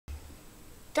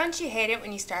Don't you hate it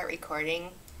when you start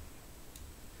recording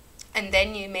and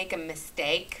then you make a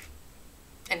mistake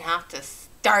and have to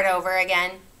start over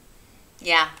again?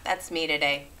 Yeah, that's me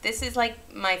today. This is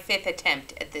like my 5th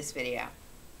attempt at this video.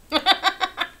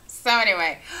 So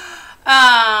anyway,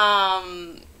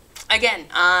 again,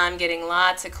 I'm getting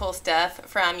lots of cool stuff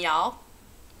from y'all,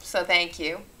 so thank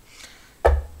you.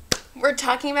 We're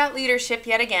talking about leadership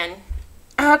yet again.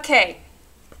 Okay,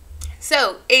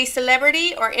 so a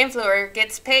celebrity or influencer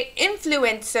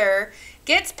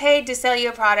gets paid to sell you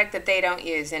a product that they don't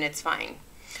use, and it's fine.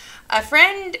 A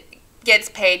friend gets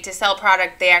paid to sell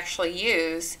product they actually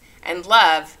use and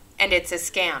love, and it's a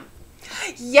scam.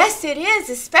 Yes, it is,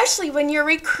 especially when you're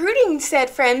recruiting said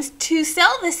friends to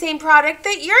sell the same product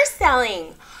that you're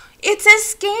selling. It's a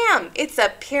scam. It's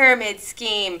a pyramid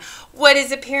scheme. What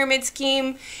is a pyramid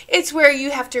scheme? It's where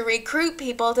you have to recruit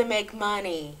people to make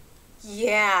money.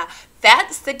 Yeah,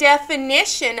 that's the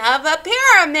definition of a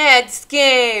pyramid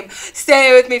scheme.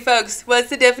 Stay with me, folks. What's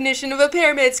the definition of a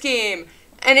pyramid scheme?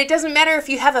 And it doesn't matter if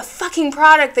you have a fucking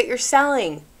product that you're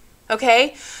selling,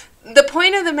 okay? The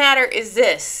point of the matter is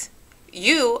this.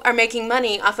 You are making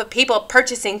money off of people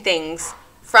purchasing things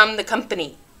from the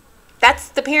company. That's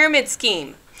the pyramid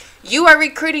scheme. You are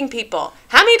recruiting people.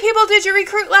 How many people did you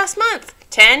recruit last month?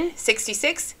 10,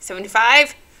 66,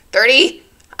 75, 30?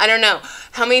 I don't know.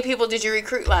 How many people did you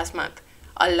recruit last month?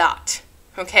 A lot,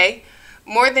 okay?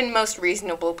 More than most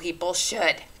reasonable people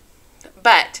should.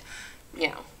 But, you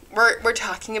know, we're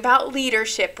talking about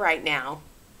leadership right now.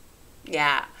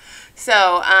 Yeah.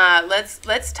 So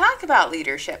let's talk about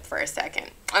leadership for a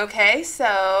second. Okay,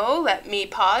 so let me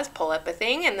pause, pull up a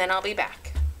thing, and then I'll be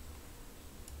back.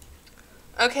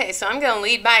 Okay, so I'm going to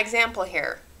lead by example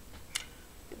here.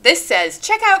 This says,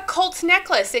 check out Colt's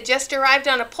necklace. It just arrived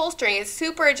on upholstery. It's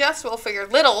super adjustable for your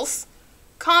littles.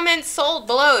 Comments sold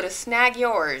below to snag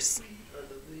yours.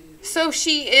 So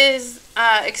she is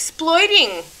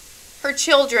exploiting her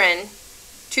children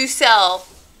to sell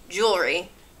jewelry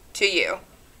to you.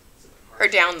 Her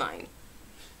downline.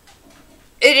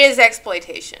 It is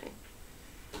exploitation.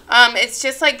 It's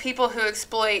just like people who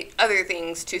exploit other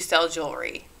things to sell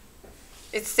jewelry.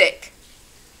 It's sick.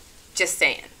 Just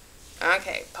saying.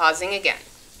 Okay, pausing again.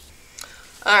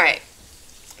 Alright.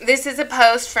 This is a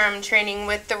post from Training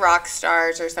with the Rock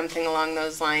Stars or something along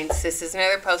those lines. This is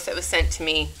another post that was sent to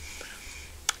me.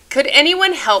 Could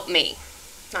anyone help me?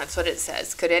 That's what it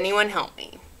says. Could anyone help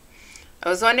me? I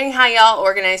was wondering how y'all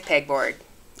organize pegboard.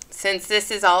 Since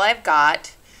this is all I've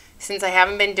got, since I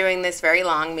haven't been doing this very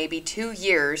long, maybe 2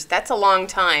 years. That's a long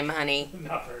time, honey.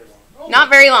 Not very long. Not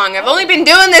very long. I've only been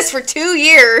doing this for 2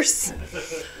 years.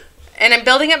 And I'm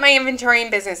building up my inventory and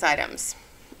business items.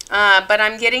 But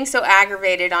I'm getting so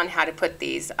aggravated on how to put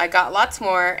these. I got lots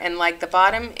more, and like the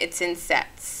bottom, it's in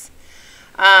sets.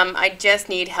 I just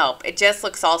need help. It just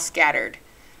looks all scattered.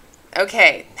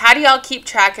 Okay, how do y'all keep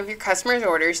track of your customers'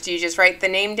 orders? Do you just write the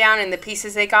name down and the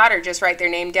pieces they got, or just write their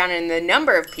name down and the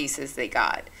number of pieces they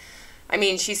got? I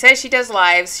mean, she says she does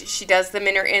lives. She does them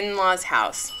in her in-laws'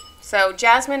 house. So,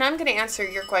 Jasmine, I'm going to answer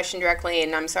your question directly,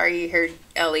 and I'm sorry you heard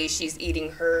Ellie. She's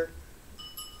eating her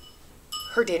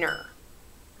dinner.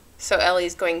 So,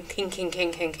 Ellie's going king, king,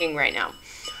 king, king, king right now.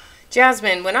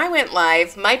 Jasmine, when I went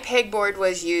live, my pegboard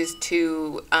was used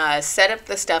to set up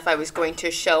the stuff I was going to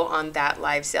show on that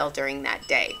live sale during that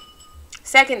day.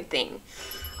 Second thing,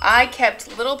 I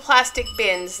kept little plastic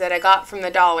bins that I got from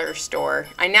the dollar store.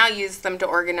 I now use them to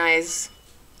organize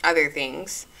other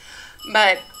things.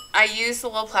 But I use the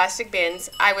little plastic bins.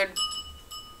 I would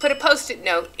put a Post-it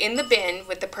note in the bin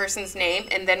with the person's name,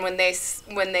 and then when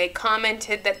they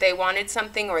commented that they wanted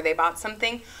something or they bought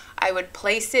something, I would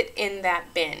place it in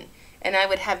that bin. And I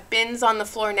would have bins on the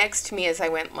floor next to me as I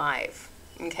went live,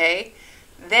 okay?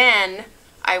 Then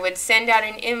I would send out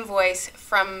an invoice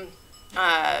from,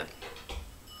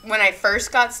 when I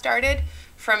first got started,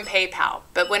 from PayPal.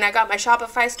 But when I got my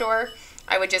Shopify store,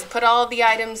 I would just put all of the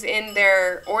items in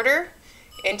their order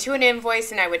into an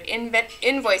invoice, and I would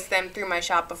invoice them through my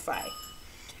Shopify.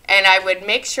 And I would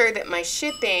make sure that my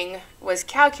shipping was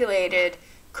calculated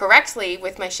correctly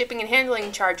with my shipping and handling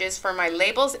charges for my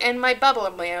labels and my bubble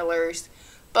mailers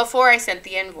before I sent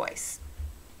the invoice.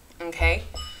 Okay?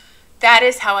 That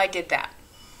is how I did that.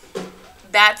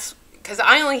 That's because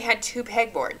I only had 2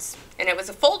 pegboards, and it was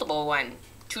a foldable one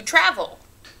to travel,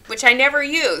 which I never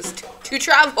used to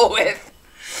travel with.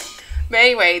 But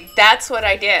anyway, that's what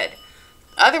I did.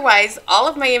 Otherwise, all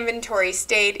of my inventory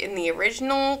stayed in the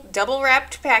original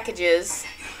double-wrapped packages.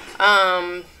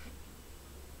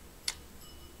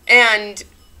 And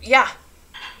yeah,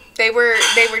 they were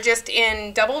just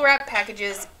in double wrap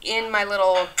packages in my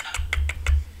little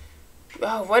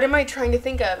oh, what am I trying to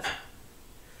think of?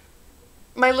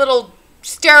 My little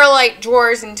Sterilite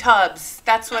drawers and tubs.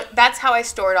 That's how I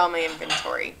stored all my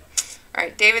inventory. All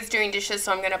right, David's doing dishes,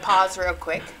 so I'm going to pause real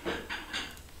quick.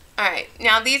 All right,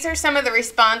 now these are some of the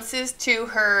responses to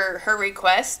her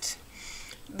request.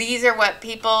 These are what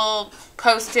people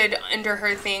posted under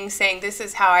her thing saying, this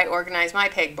is how I organize my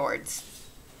pegboards.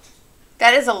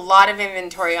 That is a lot of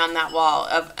inventory on that wall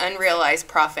of unrealized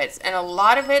profits. And a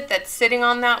lot of it that's sitting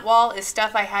on that wall is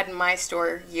stuff I had in my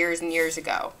store years and years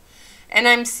ago. And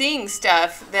I'm seeing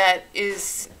stuff that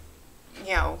is,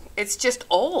 you know, it's just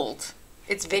old.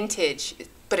 It's vintage,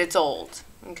 but it's old,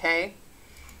 okay?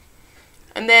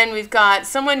 And then we've got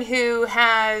someone who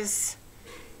has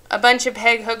a bunch of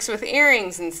peg hooks with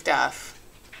earrings and stuff.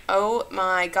 Oh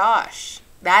my gosh.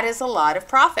 That is a lot of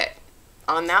profit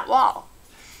on that wall.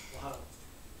 Wow.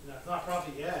 No, it's not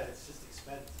profit yet. It's just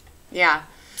expense. Yeah.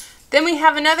 Then we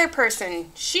have another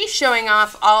person. She's showing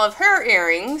off all of her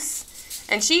earrings,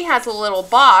 and she has a little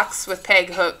box with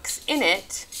peg hooks in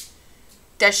it.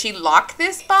 Does she lock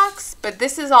this box? But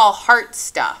this is all heart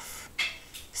stuff.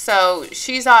 So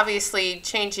she's obviously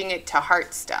changing it to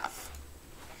heart stuff.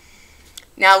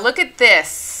 Now look at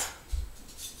this.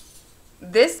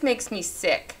 This makes me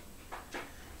sick.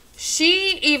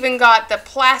 She even got the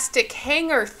plastic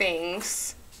hanger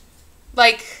things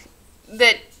like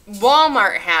that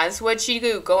Walmart has. What'd she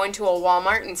do? Go into a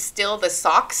Walmart and steal the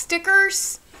sock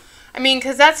stickers? I mean,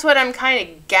 because that's what I'm kind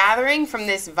of gathering from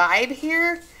this vibe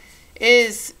here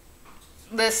is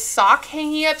the sock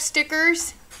hanging up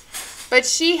stickers. But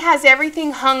she has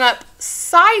everything hung up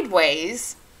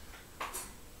sideways.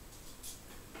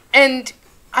 And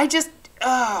I just,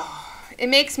 it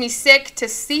makes me sick to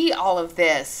see all of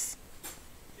this.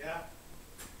 Yeah.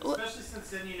 Especially since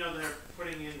then, you know, they're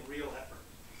putting in real effort.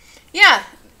 Yeah,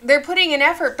 they're putting in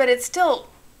effort, but it's still,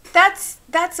 that's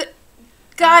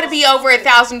got to be over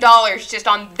 $1,000 just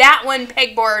on that one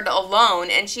pegboard alone.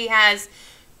 And she has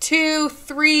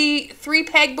three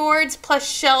pegboards plus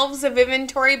shelves of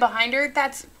inventory behind her.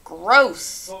 That's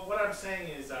gross. Well, what I'm saying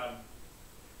is,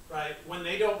 right, when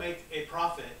they don't make a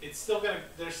profit, they're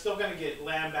still gonna get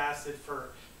lambasted for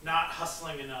not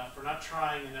hustling enough, for not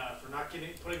trying enough, for not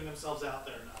putting themselves out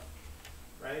there enough,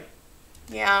 right?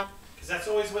 Yeah. Because that's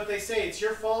always what they say. It's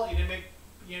your fault. You didn't make.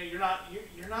 You know,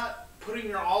 you're not putting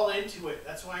your all into it.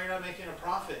 That's why you're not making a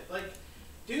profit. Like,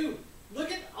 dude,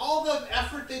 look at all the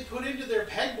effort they put into their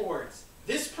pegboards.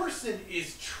 This person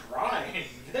is trying.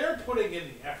 They're putting in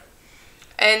the effort.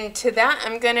 And to that,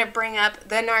 I'm going to bring up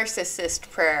the narcissist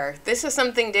prayer. This is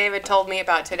something David told me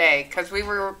about today because we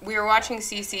were watching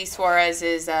Cece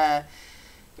Suarez's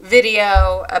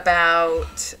video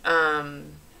about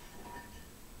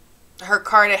her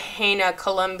Cartagena,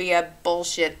 Colombia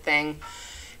bullshit thing.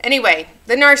 Anyway,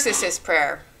 the narcissist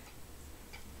prayer.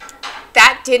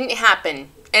 That didn't happen.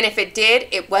 And if it did,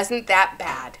 it wasn't that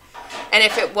bad. And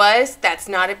if it was, that's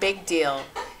not a big deal.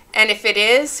 And if it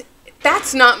is,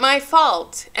 that's not my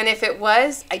fault. And if it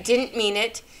was, I didn't mean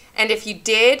it. And if you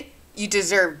did, you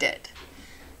deserved it.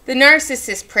 The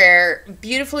narcissist prayer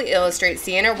beautifully illustrates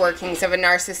the inner workings of a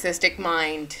narcissistic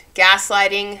mind.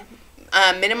 Gaslighting,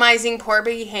 minimizing poor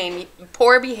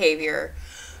behavior,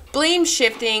 blame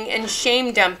shifting, and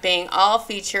shame dumping all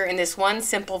feature in this one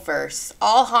simple verse.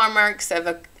 All hallmarks of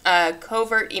a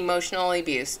covert emotional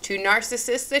abuse. To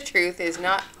narcissists, the truth is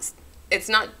not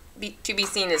to be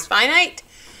seen as finite,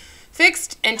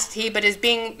 fixed entity, but as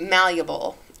being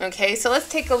malleable. Okay, so let's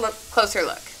take a closer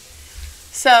look.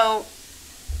 So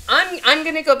I'm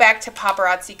going to go back to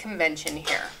paparazzi convention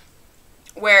here,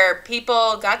 where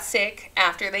people got sick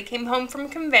after they came home from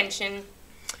convention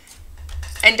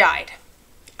and died.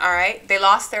 All right, they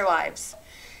lost their lives.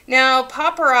 Now,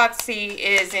 paparazzi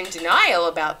is in denial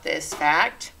about this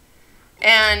fact,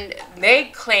 and they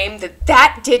claim that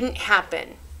that didn't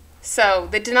happen. So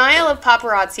the denial of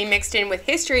paparazzi mixed in with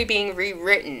history being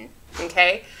rewritten,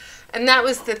 okay? And that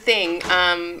was the thing.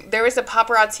 There was a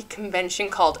paparazzi convention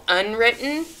called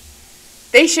Unwritten.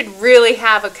 They should really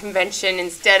have a convention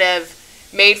instead of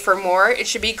Made for More. It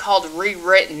should be called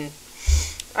Rewritten.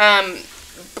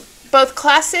 Both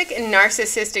classic and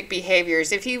narcissistic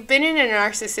behaviors. If you've been in a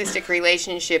narcissistic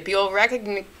relationship, you'll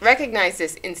recognize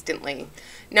this instantly.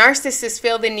 Narcissists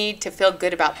feel the need to feel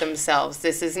good about themselves.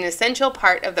 This is an essential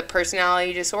part of the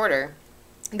personality disorder.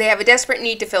 They have a desperate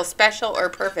need to feel special or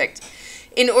perfect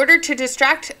in order to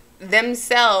distract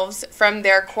themselves from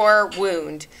their core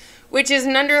wound, which is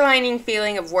an underlying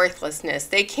feeling of worthlessness.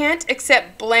 They can't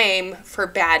accept blame for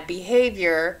bad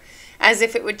behavior as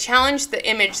if it would challenge the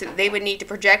image that they would need to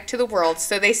project to the world,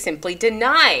 so they simply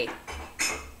deny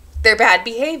their bad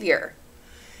behavior.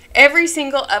 Every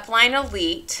single upline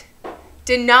elite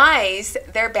denies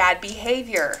their bad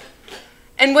behavior.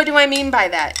 And what do I mean by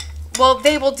that? Well,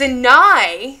 they will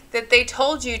deny that they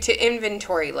told you to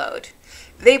inventory load.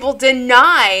 They will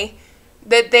deny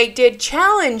that they did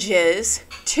challenges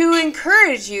to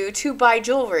encourage you to buy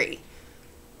jewelry.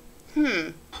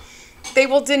 They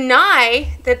will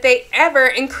deny that they ever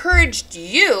encouraged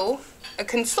you, a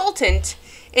consultant,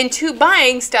 into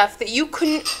buying stuff that you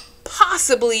couldn't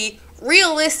possibly,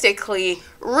 realistically,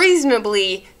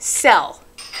 reasonably sell.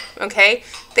 Okay?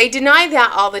 They deny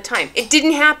that all the time. It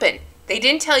didn't happen. They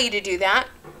didn't tell you to do that.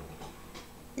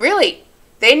 Really.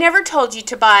 They never told you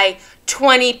to buy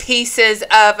 20 pieces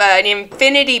of an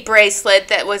infinity bracelet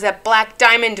that was a black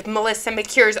diamond Melissa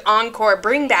McCure's Encore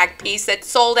bring back piece that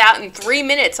sold out in 3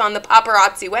 minutes on the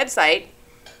paparazzi website.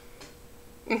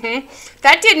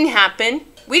 That didn't happen.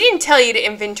 We didn't tell you to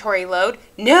inventory load.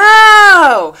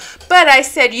 No! But I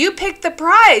said you pick the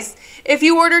prize. If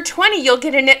you order 20, you'll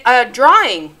get a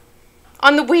drawing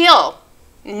on the wheel.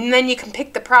 And then you can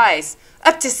pick the prize.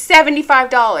 Up to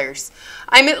 $75.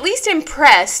 I'm at least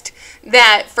impressed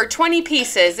that for 20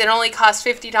 pieces, it only costs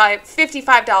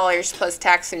 $55 plus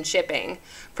tax and shipping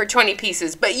for 20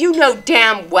 pieces. But you know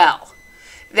damn well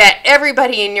that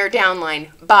everybody in your downline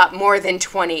bought more than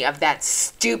 20 of that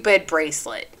stupid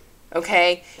bracelet.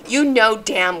 Okay? You know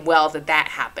damn well that that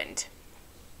happened.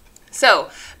 So,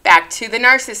 back to the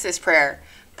narcissist prayer,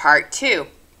 part 2.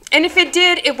 And if it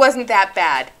did, it wasn't that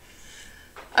bad.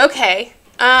 Okay.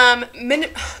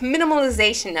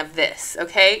 Minimalization of this,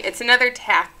 okay? It's another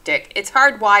tactic. It's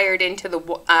hardwired into the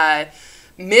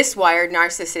miswired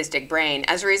narcissistic brain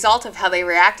as a result of how they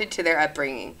reacted to their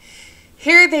upbringing.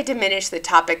 Here they diminish the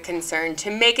topic concerned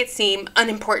to make it seem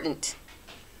unimportant.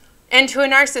 And to a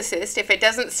narcissist, if it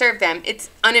doesn't serve them, it's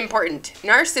unimportant.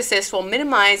 Narcissists will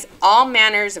minimize all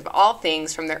manners of all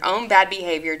things, from their own bad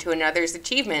behavior to another's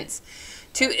achievements,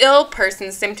 to ill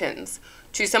person's symptoms,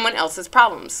 to someone else's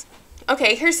problems.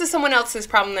 Okay, here's the someone else's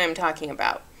problem that I'm talking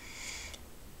about.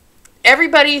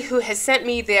 Everybody who has sent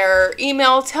me their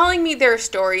email telling me their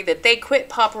story that they quit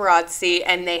paparazzi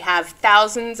and they have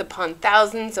thousands upon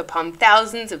thousands upon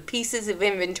thousands of pieces of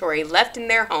inventory left in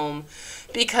their home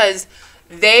because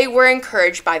they were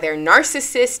encouraged by their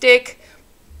narcissistic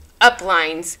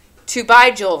uplines to buy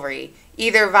jewelry,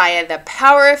 either via the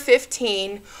power of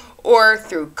 15 or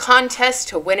through contests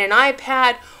to win an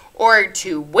iPad or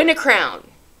to win a crown.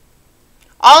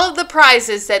 All of the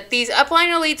prizes that these upline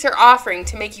elites are offering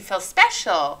to make you feel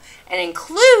special and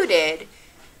included,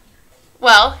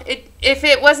 well, if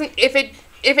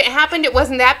it happened, it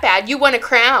wasn't that bad. You won a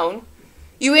crown.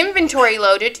 You inventory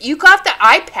loaded. You got the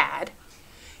iPad.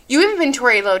 You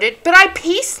inventory loaded, but I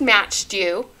piece matched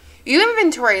you. You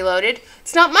inventory loaded.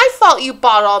 It's not my fault you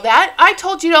bought all that. I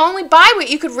told you to only buy what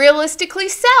you could realistically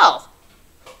sell.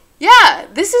 Yeah,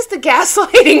 this is the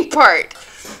gaslighting part.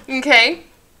 Okay?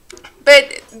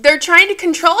 But they're trying to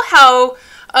control how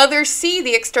others see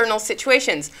the external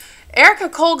situations. Erica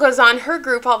Cole goes on her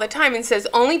group all the time and says,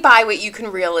 only buy what you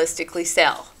can realistically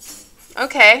sell.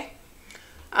 Okay.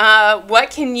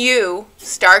 What can you,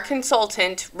 star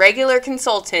consultant, regular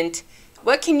consultant,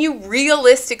 what can you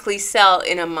realistically sell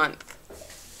in a month?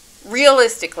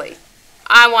 Realistically.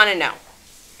 I want to know.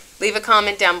 Leave a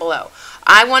comment down below.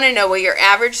 I want to know what your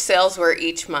average sales were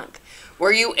each month.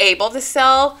 Were you able to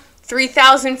sell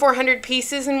 3,400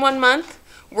 pieces in 1 month?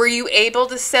 Were you able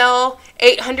to sell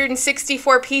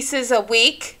 864 pieces a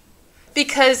week?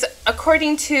 Because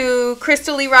according to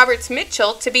Crystal Lee Roberts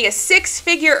Mitchell, to be a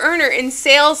 6-figure earner in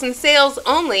sales and sales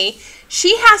only,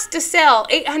 she has to sell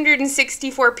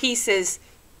 864 pieces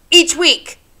each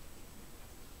week.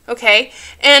 Okay?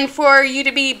 And for you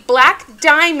to be Black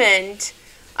Diamond,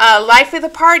 Life of the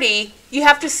Party, you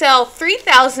have to sell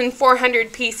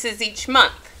 3,400 pieces each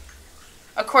month,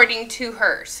 according to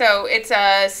her. So it's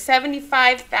a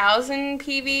 75,000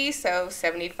 PV, so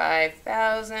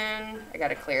 75,000, I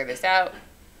gotta clear this out,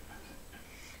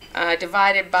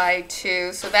 divided by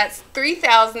 2, so that's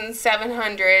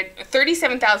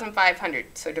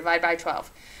 37,500, so divide by 12.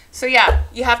 So yeah,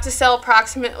 you have to sell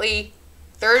approximately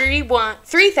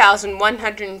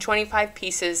 3,125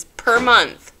 pieces per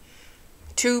month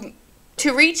to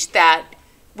reach that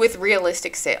with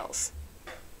realistic sales.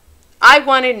 I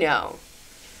want to know,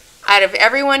 out of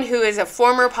everyone who is a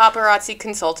former paparazzi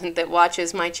consultant that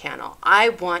watches my channel, I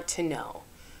want to know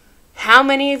how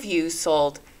many of you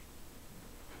sold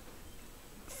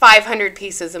 500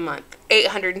 pieces a month,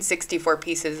 864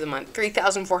 pieces a month,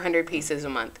 3,400 pieces a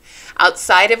month,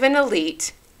 outside of an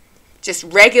elite, just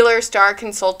regular star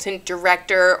consultant,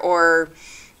 director, or,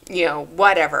 you know,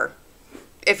 whatever.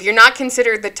 If you're not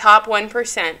considered the top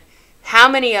 1%, How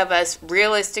many of us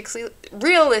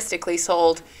realistically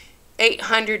sold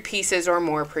 800 pieces or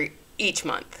more each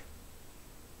month?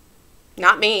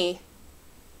 Not me.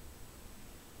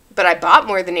 But I bought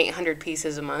more than 800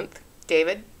 pieces a month.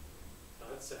 David?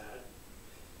 That's sad.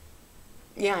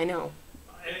 Yeah, I know.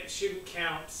 And it shouldn't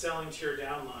count selling to your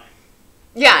downline.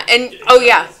 Yeah, and It oh does,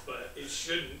 yeah. But it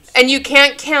shouldn't. And you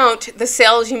can't count the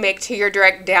sales you make to your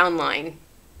direct downline.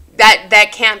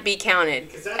 That can't be counted.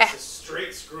 Because that's just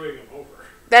straight screwing them over.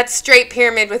 That's straight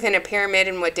pyramid within a pyramid,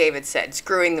 and what David said,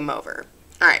 screwing them over.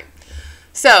 All right.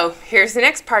 So here's the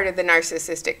next part of the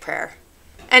narcissistic prayer.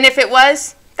 And if it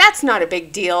was, that's not a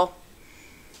big deal.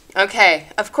 Okay,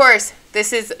 of course,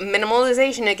 this is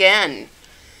minimalization again.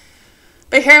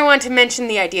 But here I want to mention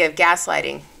the idea of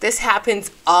gaslighting. This happens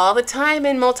all the time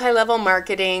in multi-level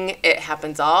marketing. It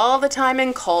happens all the time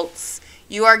in cults.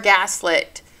 You are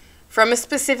gaslit from a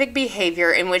specific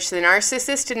behavior in which the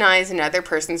narcissist denies another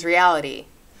person's reality.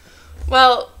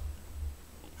 Well,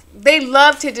 they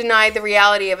love to deny the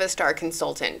reality of a star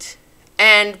consultant.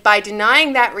 And by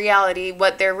denying that reality,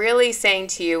 what they're really saying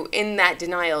to you in that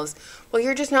denial is, well,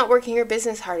 you're just not working your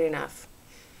business hard enough.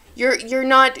 You're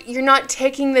not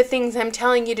taking the things I'm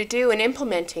telling you to do and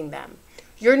implementing them.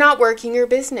 You're not working your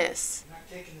business. You're not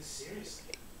taking this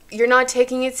seriously. You're not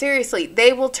taking it seriously.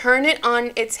 They will turn it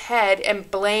on its head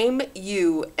and blame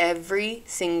you every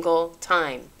single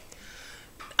time.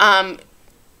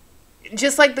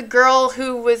 Just like the girl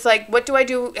who was like, what do I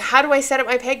do? How do I set up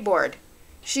my pegboard?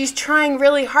 She's trying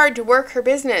really hard to work her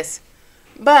business.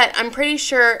 But I'm pretty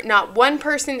sure not one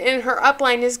person in her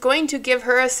upline is going to give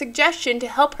her a suggestion to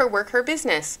help her work her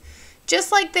business.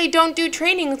 Just like they don't do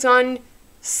trainings on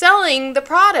selling the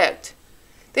product.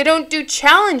 They don't do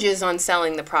challenges on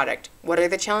selling the product. What are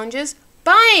the challenges?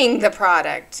 Buying the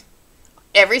product.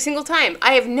 Every single time.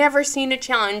 I have never seen a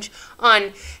challenge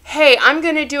on, hey, I'm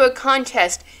going to do a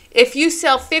contest. If you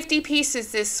sell 50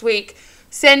 pieces this week,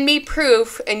 send me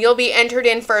proof and you'll be entered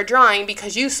in for a drawing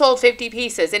because you sold 50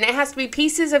 pieces. And it has to be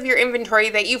pieces of your inventory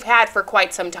that you've had for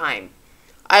quite some time.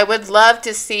 I would love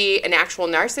to see an actual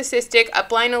narcissistic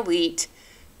upline elite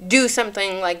do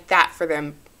something like that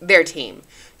for their team,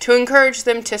 to encourage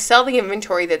them to sell the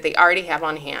inventory that they already have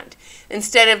on hand.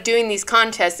 Instead of doing these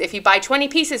contests, if you buy 20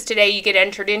 pieces today, you get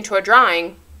entered into a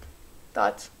drawing.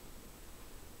 Thoughts?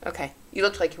 Okay. You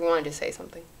looked like you wanted to say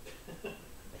something.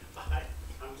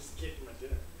 I'm just getting my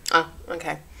dinner. Oh,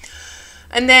 okay.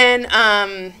 And then,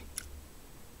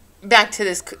 back to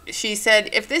this, she said,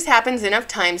 if this happens enough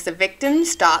times, the victim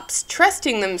stops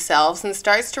trusting themselves and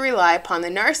starts to rely upon the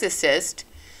narcissist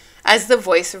as the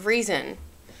voice of reason.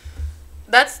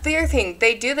 That's their thing.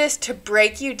 They do this to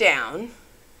break you down,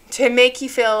 to make you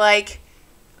feel like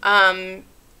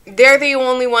they're the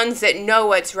only ones that know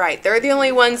what's right. They're the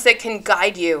only ones that can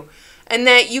guide you. And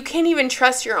that you can't even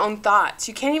trust your own thoughts.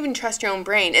 You can't even trust your own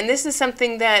brain. And this is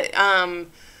something that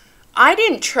I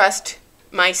didn't trust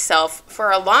myself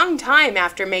for a long time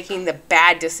after making the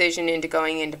bad decision into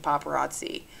going into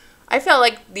paparazzi. I felt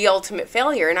like the ultimate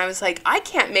failure. And I was like, I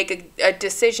can't make a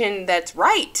decision that's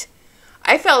right.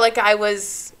 I felt like I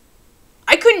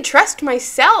couldn't trust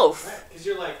myself. Right, because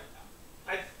you're like,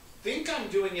 I think I'm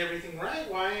doing everything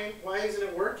right. Why isn't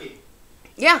it working?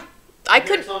 Yeah.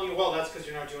 They're telling you, well, that's because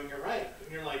you're not doing it right.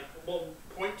 And you're like, well,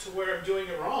 point to where I'm doing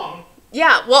it wrong.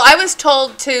 Yeah, well, I was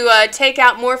told to take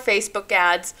out more Facebook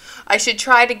ads. I should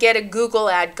try to get a Google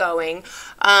ad going.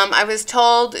 I was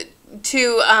told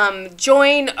to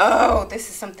join, this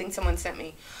is something someone sent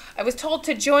me. I was told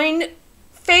to join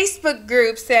Facebook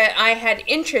groups that I had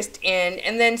interest in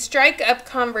and then strike up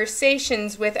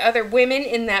conversations with other women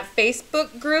in that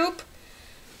Facebook group.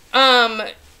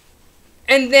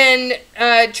 And then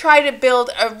try to build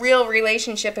a real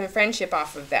relationship and friendship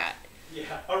off of that.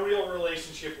 Yeah, a real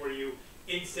relationship where you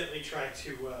instantly try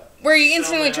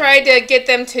to... get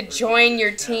them to join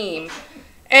your team.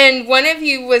 And one of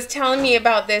you was telling me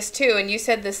about this too, and you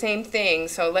said the same thing.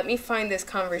 So let me find this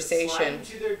conversation.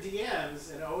 Just slide into their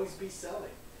DMs and always be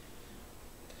selling.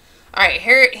 All right,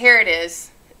 here it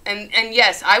is. And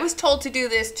yes, I was told to do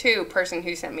this too, person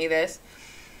who sent me this.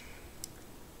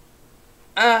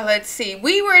 Let's see.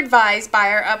 We were advised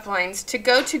by our uplines to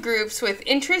go to groups with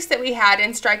interests that we had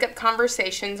and strike up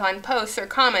conversations on posts or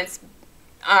comments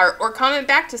or comment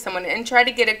back to someone and try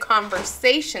to get a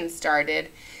conversation started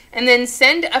and then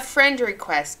send a friend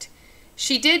request.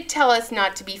 She did tell us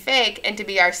not to be fake and to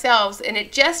be ourselves, and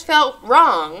it just felt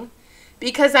wrong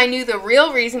because I knew the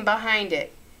real reason behind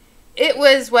it. It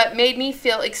was what made me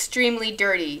feel extremely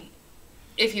dirty,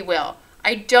 if you will.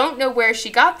 I don't know where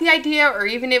she got the idea or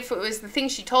even if it was the thing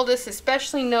she told us,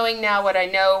 especially knowing now what I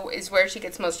know is where she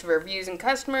gets most of her views and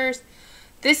customers.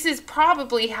 This is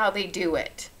probably how they do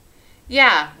it.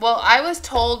 Yeah, well, I was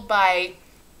told by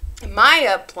my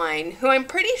upline, who I'm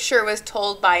pretty sure was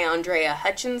told by Andrea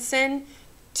Hutchinson,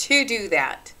 to do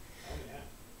that. Oh,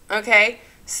 yeah. Okay?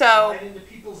 So, Slide into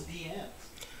people's DMs.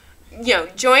 you know,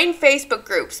 join Facebook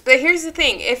groups. But here's the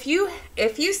thing. If you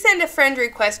send a friend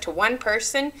request to one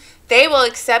person, they will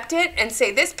accept it and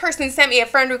say, this person sent me a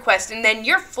friend request, and then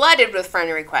you're flooded with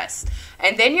friend requests.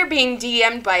 And then you're being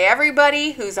DM'd by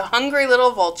everybody who's a hungry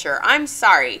little vulture. I'm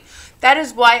sorry. That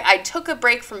is why I took a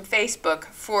break from Facebook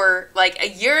for like a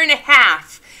year and a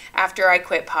half after I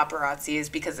quit paparazzi, is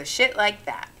because of shit like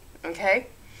that. Okay?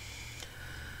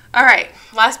 All right.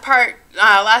 Last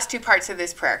two parts of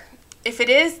this prayer. If it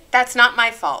is, that's not my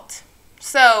fault.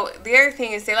 So the other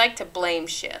thing is they like to blame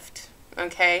shift.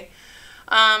 Okay?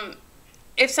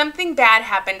 If something bad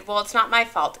happened, well, it's not my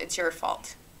fault. It's your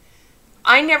fault.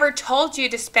 I never told you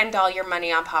to spend all your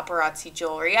money on paparazzi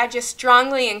jewelry. I just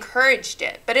strongly encouraged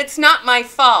it. But it's not my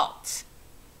fault.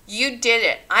 You did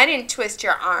it. I didn't twist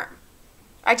your arm.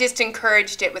 I just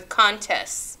encouraged it with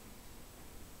contests.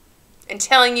 And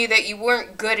telling you that you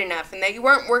weren't good enough and that you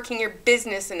weren't working your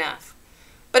business enough.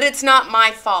 But it's not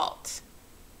my fault.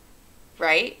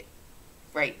 Right?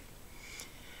 Right.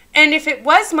 And if it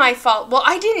was my fault, well,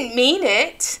 I didn't mean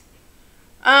it.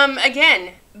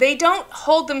 Again, they don't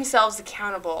hold themselves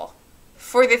accountable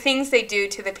for the things they do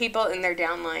to the people in their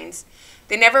downlines.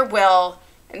 They never will,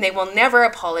 and they will never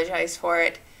apologize for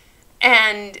it.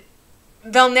 And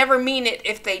they'll never mean it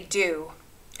if they do.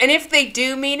 And if they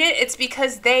do mean it, it's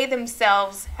because they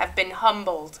themselves have been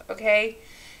humbled, okay?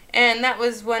 And that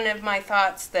was one of my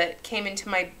thoughts that came into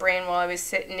my brain while I was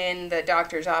sitting in the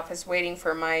doctor's office waiting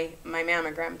for my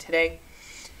mammogram today.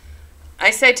 I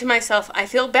said to myself, I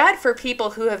feel bad for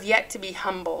people who have yet to be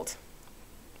humbled,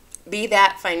 be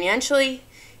that financially,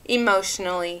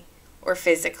 emotionally, or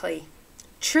physically.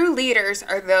 True leaders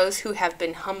are those who have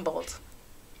been humbled.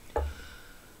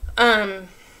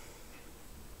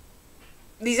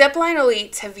 These upline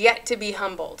elites have yet to be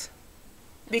humbled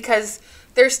because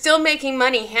they're still making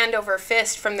money hand over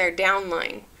fist from their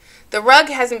downline. The rug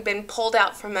hasn't been pulled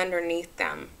out from underneath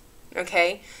them,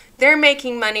 okay? They're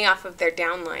making money off of their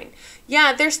downline.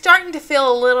 Yeah, they're starting to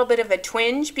feel a little bit of a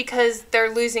twinge because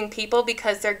they're losing people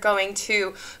because they're going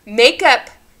to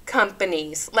makeup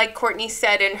companies, like Courtney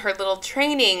said in her little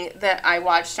training that I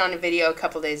watched on a video a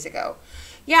couple days ago.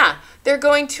 Yeah, they're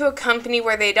going to a company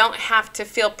where they don't have to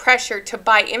feel pressure to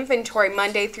buy inventory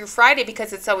Monday through Friday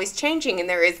because it's always changing and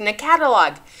there isn't a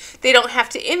catalog. They don't have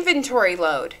to inventory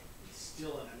load.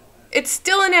 It's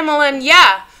still an MLM,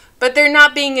 yeah, but they're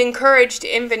not being encouraged to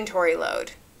inventory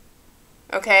load.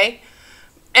 Okay?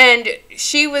 And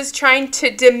she was trying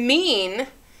to demean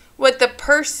what the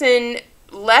person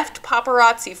left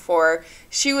paparazzi for.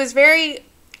 She was very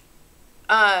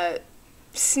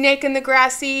snake in the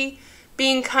grassy,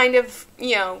 being kind of,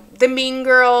 you know, the mean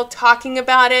girl, talking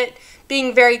about it,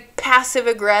 being very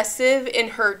passive-aggressive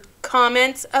in her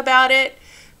comments about it.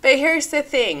 But here's the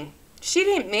thing. She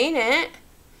didn't mean it.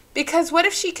 Because what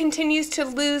if she continues to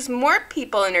lose more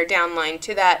people in her downline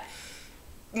to that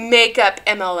makeup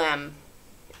MLM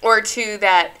or to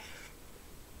that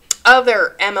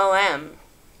other MLM?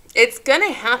 It's going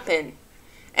to happen.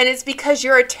 And it's because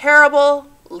you're a terrible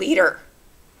leader.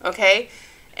 Okay?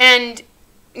 And,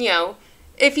 you know,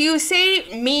 if you say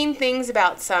mean things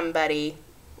about somebody,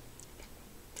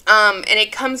 and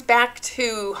it comes back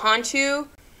to haunt you,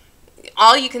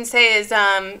 all you can say is,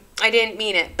 I didn't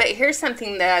mean it. But here's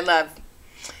something that I love.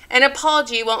 An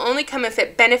apology will only come if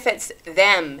it benefits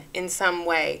them in some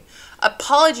way.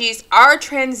 Apologies are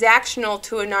transactional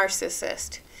to a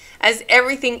narcissist, as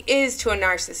everything is to a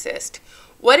narcissist.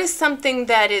 What is something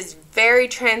that is very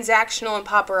transactional in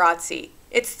paparazzi?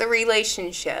 It's the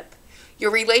relationship. Your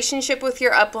relationship with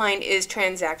your upline is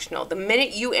transactional. The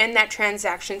minute you end that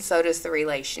transaction, so does the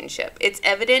relationship. It's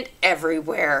evident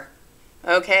everywhere.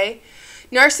 Okay?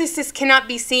 Narcissists cannot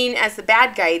be seen as the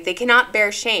bad guy. They cannot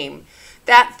bear shame.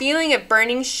 That feeling of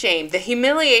burning shame, the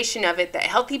humiliation of it that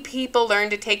healthy people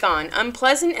learn to take on,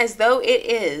 unpleasant as though it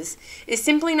is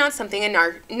simply not something a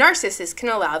narcissist can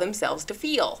allow themselves to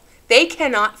feel. They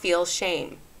cannot feel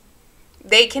shame.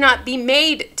 They cannot be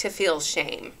made to feel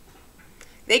shame.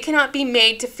 They cannot be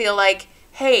made to feel like,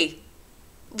 hey,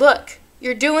 look,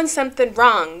 you're doing something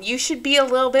wrong. You should be a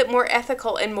little bit more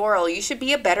ethical and moral. You should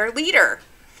be a better leader.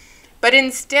 But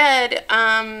instead,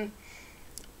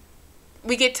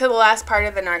 we get to the last part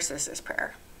of the narcissist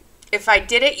prayer. If I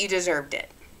did it, you deserved it.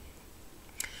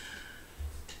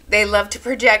 They love to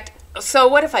project, so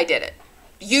what if I did it?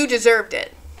 You deserved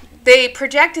it. They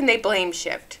project and they blame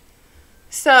shift.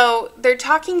 So they're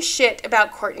talking shit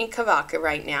about Courtney Kavaka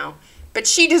right now. But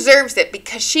she deserves it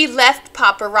because she left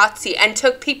paparazzi and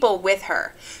took people with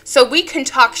her. So we can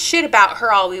talk shit about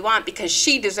her all we want because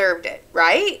she deserved it,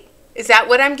 right? Is that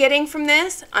what I'm getting from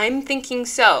this? I'm thinking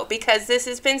so, because this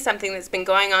has been something that's been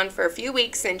going on for a few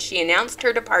weeks since she announced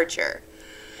her departure.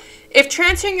 If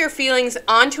transferring your feelings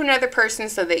onto another person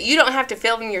so that you don't have to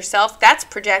feel them yourself, that's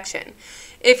projection.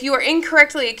 If you are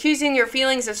incorrectly accusing your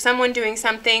feelings of someone doing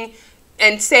something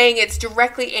and saying it's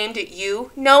directly aimed at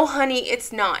you, no, honey,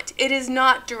 it's not. It is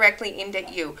not directly aimed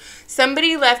at you.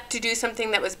 Somebody left to do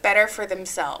something that was better for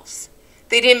themselves.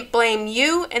 They didn't blame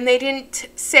you, and they didn't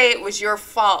say it was your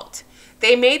fault.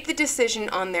 They made the decision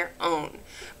on their own.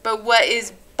 But what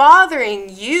is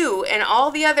bothering you and all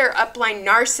the other upline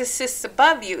narcissists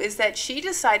above you is that she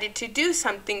decided to do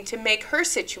something to make her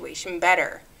situation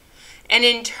better. And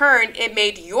in turn, it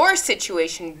made your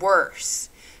situation worse.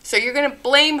 So you're going to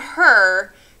blame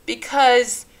her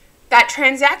because that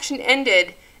transaction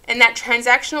ended, and that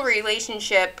transactional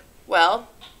relationship, well,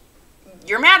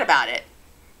 you're mad about it.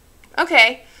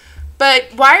 Okay, but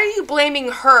why are you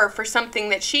blaming her for something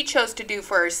that she chose to do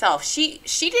for herself? She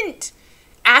didn't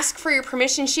ask for your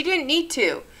permission. She didn't need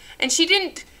to. And she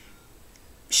didn't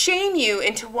shame you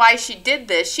into why she did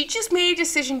this. She just made a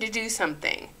decision to do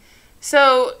something.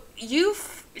 So you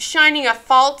shining a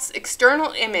false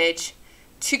external image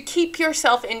to keep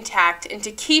yourself intact and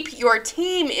to keep your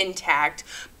team intact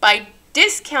by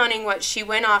discounting what she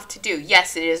went off to do.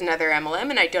 Yes, it is another MLM,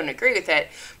 and I don't agree with it.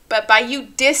 But by you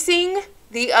dissing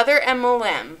the other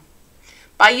MLM,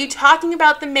 by you talking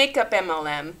about the makeup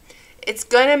MLM, it's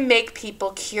going to make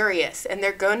people curious. And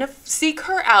they're going to seek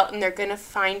her out, and they're going to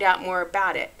find out more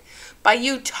about it. By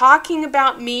you talking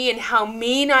about me and how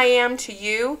mean I am to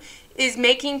you is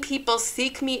making people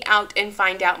seek me out and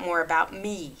find out more about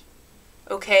me.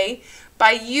 Okay?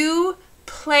 By you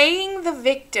playing the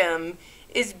victim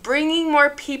is bringing more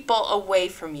people away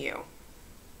from you.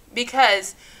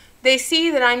 Because they see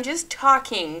that I'm just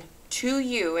talking to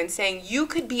you and saying you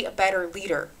could be a better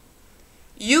leader.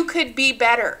 You could be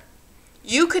better.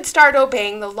 You could start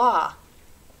obeying the law.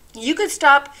 You could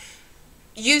stop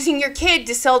using your kid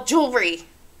to sell jewelry.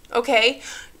 Okay?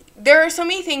 There are so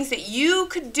many things that you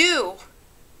could do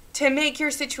to make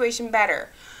your situation better.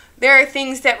 There are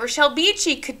things that Rochelle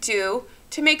Beachy could do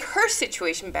to make her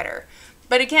situation better.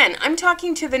 But again, I'm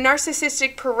talking to the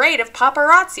narcissistic parade of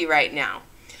paparazzi right now.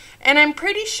 And I'm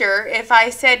pretty sure if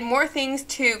I said more things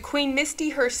to Queen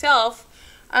Misty herself,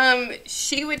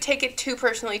 she would take it too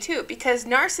personally too. Because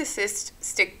narcissists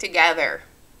stick together.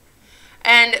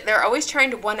 And they're always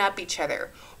trying to one-up each other.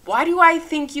 Why do I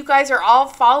think you guys are all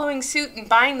following suit and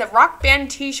buying the rock band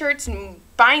t-shirts and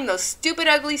buying those stupid,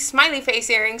 ugly smiley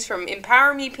face earrings from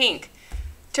Empower Me Pink?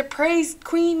 To praise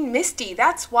Queen Misty.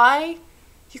 That's why.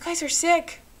 You guys are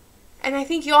sick. And I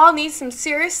think you all need some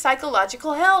serious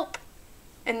psychological help.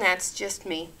 And that's just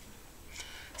me.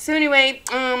 So anyway,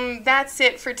 that's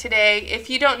it for today. If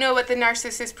you don't know what the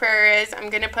narcissist prayer is, I'm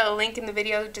going to put a link in the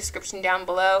video description down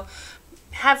below.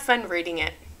 Have fun reading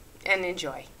it and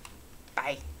enjoy.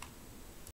 Bye.